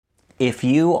If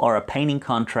you are a painting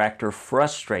contractor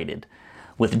frustrated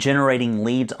with generating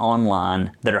leads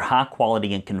online that are high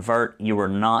quality and convert, you are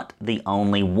not the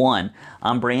only one.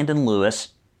 I'm Brandon Lewis.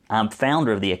 I'm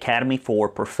founder of the Academy for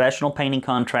Professional Painting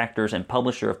Contractors and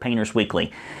publisher of Painters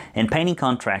Weekly. And painting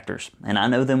contractors, and I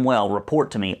know them well,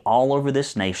 report to me all over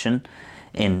this nation,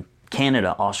 in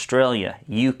Canada, Australia,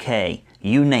 UK,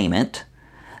 you name it,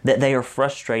 that they are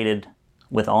frustrated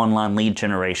with online lead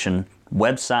generation,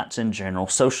 websites in general,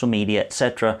 social media,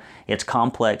 etc. It's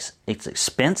complex, it's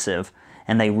expensive,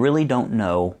 and they really don't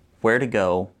know where to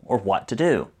go or what to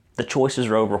do. The choices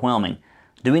are overwhelming.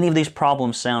 Do any of these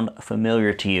problems sound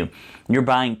familiar to you? You're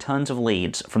buying tons of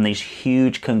leads from these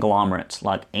huge conglomerates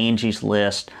like Angie's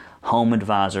List, Home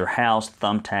Advisor, House,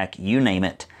 Thumbtack, you name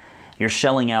it. You're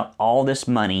shelling out all this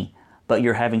money, but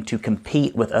you're having to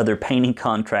compete with other painting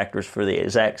contractors for the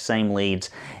exact same leads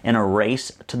in a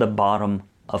race to the bottom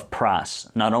of price.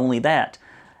 Not only that,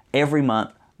 every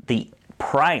month the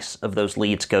price of those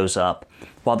leads goes up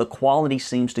while the quality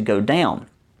seems to go down.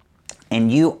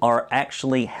 And you are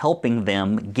actually helping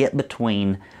them get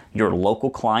between your local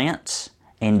clients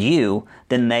and you,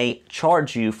 then they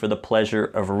charge you for the pleasure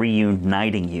of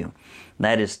reuniting you.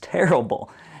 That is terrible.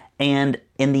 And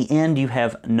in the end, you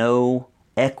have no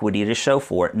equity to show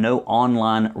for it, no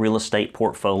online real estate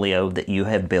portfolio that you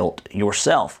have built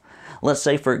yourself. Let's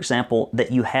say, for example,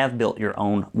 that you have built your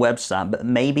own website, but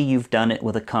maybe you've done it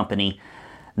with a company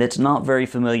that's not very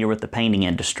familiar with the painting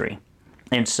industry.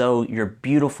 And so your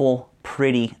beautiful,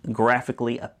 pretty,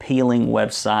 graphically appealing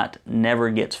website never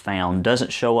gets found,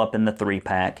 doesn't show up in the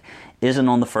 3-pack, isn't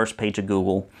on the first page of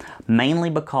Google,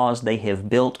 mainly because they have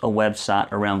built a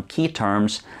website around key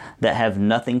terms that have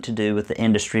nothing to do with the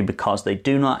industry because they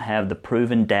do not have the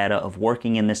proven data of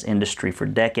working in this industry for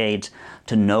decades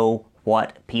to know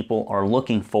what people are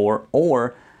looking for,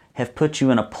 or have put you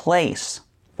in a place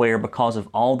where, because of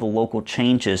all the local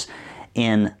changes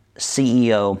in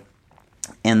SEO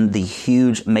and the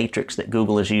huge matrix that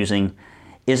Google is using,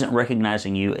 isn't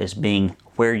recognizing you as being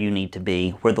where you need to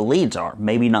be, where the leads are,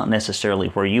 maybe not necessarily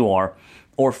where you are.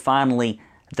 Or finally,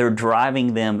 they're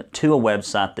driving them to a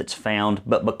website that's found,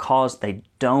 but because they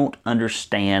don't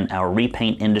understand our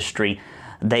repaint industry,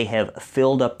 they have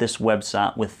filled up this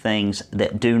website with things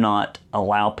that do not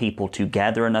allow people to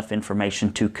gather enough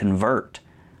information to convert.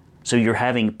 So you're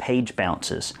having page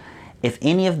bounces. If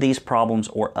any of these problems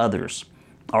or others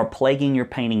are plaguing your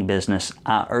painting business,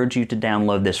 I urge you to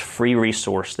download this free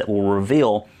resource that will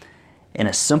reveal in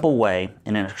a simple way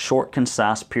and in a short,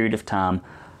 concise period of time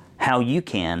how you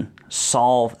can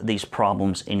solve these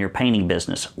problems in your painting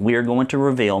business. We are going to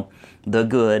reveal the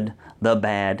good, the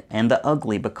bad, and the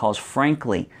ugly because,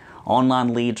 frankly,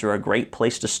 online leads are a great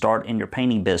place to start in your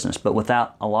painting business, but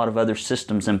without a lot of other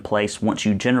systems in place, once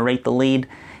you generate the lead,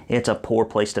 it's a poor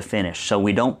place to finish. So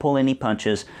we don't pull any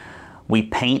punches. We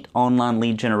paint online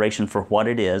lead generation for what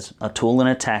it is, a tool and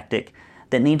a tactic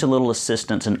that needs a little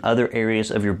assistance in other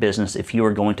areas of your business if you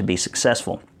are going to be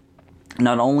successful.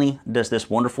 Not only does this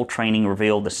wonderful training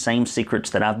reveal the same secrets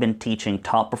that I've been teaching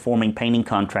top-performing painting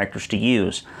contractors to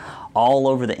use all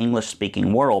over the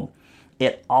English-speaking world,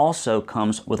 it also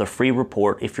comes with a free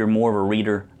report if you're more of a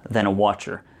reader than a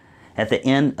watcher. At the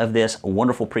end of this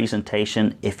wonderful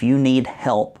presentation, if you need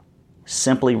help,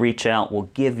 simply reach out. We'll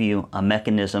give you a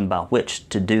mechanism by which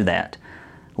to do that.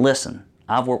 Listen,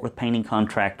 I've worked with painting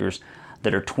contractors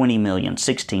that are 20 million,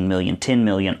 16 million, 10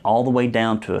 million, all the way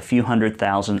down to a few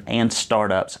 100,000 and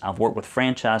startups. I've worked with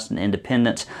franchised and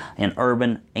independents in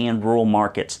urban and rural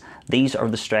markets. These are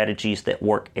the strategies that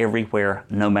work everywhere,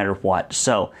 no matter what.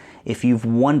 So if you've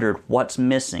wondered what's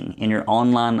missing in your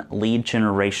online lead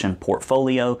generation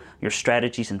portfolio, your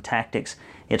strategies and tactics,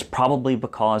 it's probably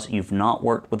because you've not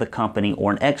worked with a company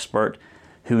or an expert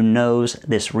who knows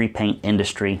this repaint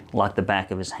industry like the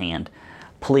back of his hand.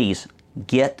 Please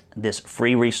get this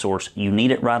free resource. You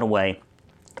need it right away.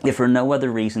 If for no other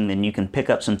reason, then you can pick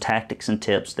up some tactics and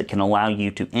tips that can allow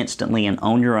you to instantly and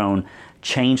on your own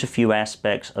change a few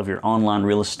aspects of your online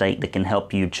real estate that can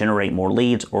help you generate more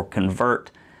leads or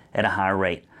convert at a higher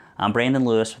rate. I'm Brandon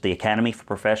Lewis with the Academy for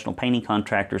Professional Painting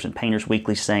Contractors and Painters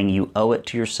Weekly, saying you owe it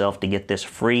to yourself to get this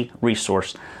free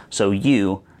resource so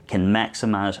you can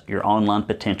maximize your online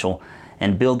potential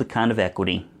and build the kind of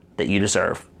equity that you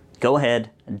deserve. Go ahead,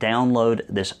 download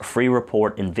this free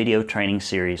report and video training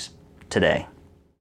series today.